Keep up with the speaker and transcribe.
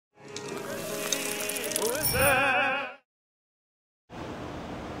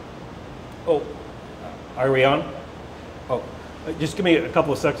Oh, are we on? Oh, just give me a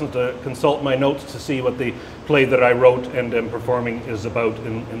couple of seconds to consult my notes to see what the play that I wrote and am performing is about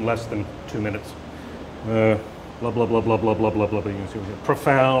in less than 2 minutes. Blah, blah, blah, blah, blah, blah, blah, blah, blah.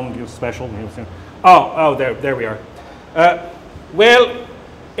 Profound, special. Oh, there we are. Well,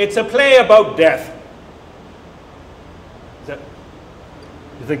 it's a play about death. You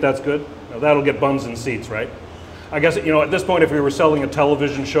think that's good? Now, that'll get bums in seats, right? I guess, at this point, if we were selling a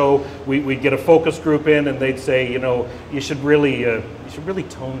television show, we'd get a focus group in and they'd say, you should really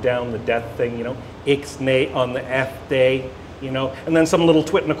tone down the death thing, ixnay on the F day, and then some little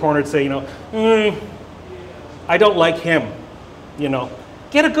twit in the corner would say, I don't like him,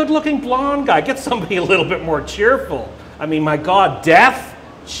 Get a good-looking blonde guy, get somebody a little bit more cheerful. I mean, my God, death?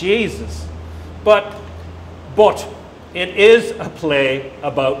 Jesus. But it is a play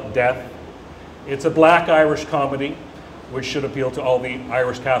about death. It's a black Irish comedy, which should appeal to all the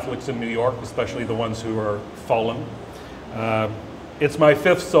Irish Catholics in New York, especially the ones who are fallen. It's my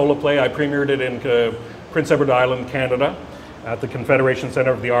 5th solo play. I premiered it in Prince Edward Island, Canada, at the Confederation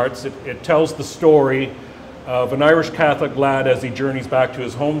Centre of the Arts. It tells the story of an Irish Catholic lad as he journeys back to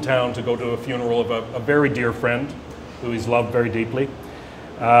his hometown to go to a funeral of a very dear friend who he's loved very deeply.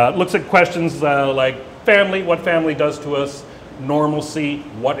 Looks at questions like family, what family does to us, normalcy,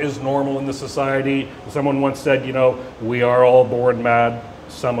 what is normal in the society. Someone once said, we are all born mad,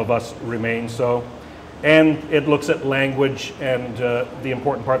 some of us remain so. And it looks at language and the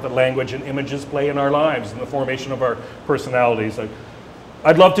important part that language and images play in our lives and the formation of our personalities.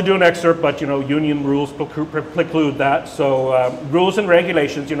 I'd love to do an excerpt, but union rules preclude that. So rules and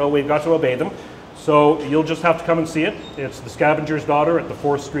regulations, we've got to obey them. So you'll just have to come and see it. It's The Scavenger's Daughter at the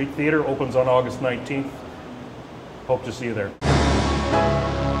 4th Street Theatre, opens on August 19th. Hope to see you there.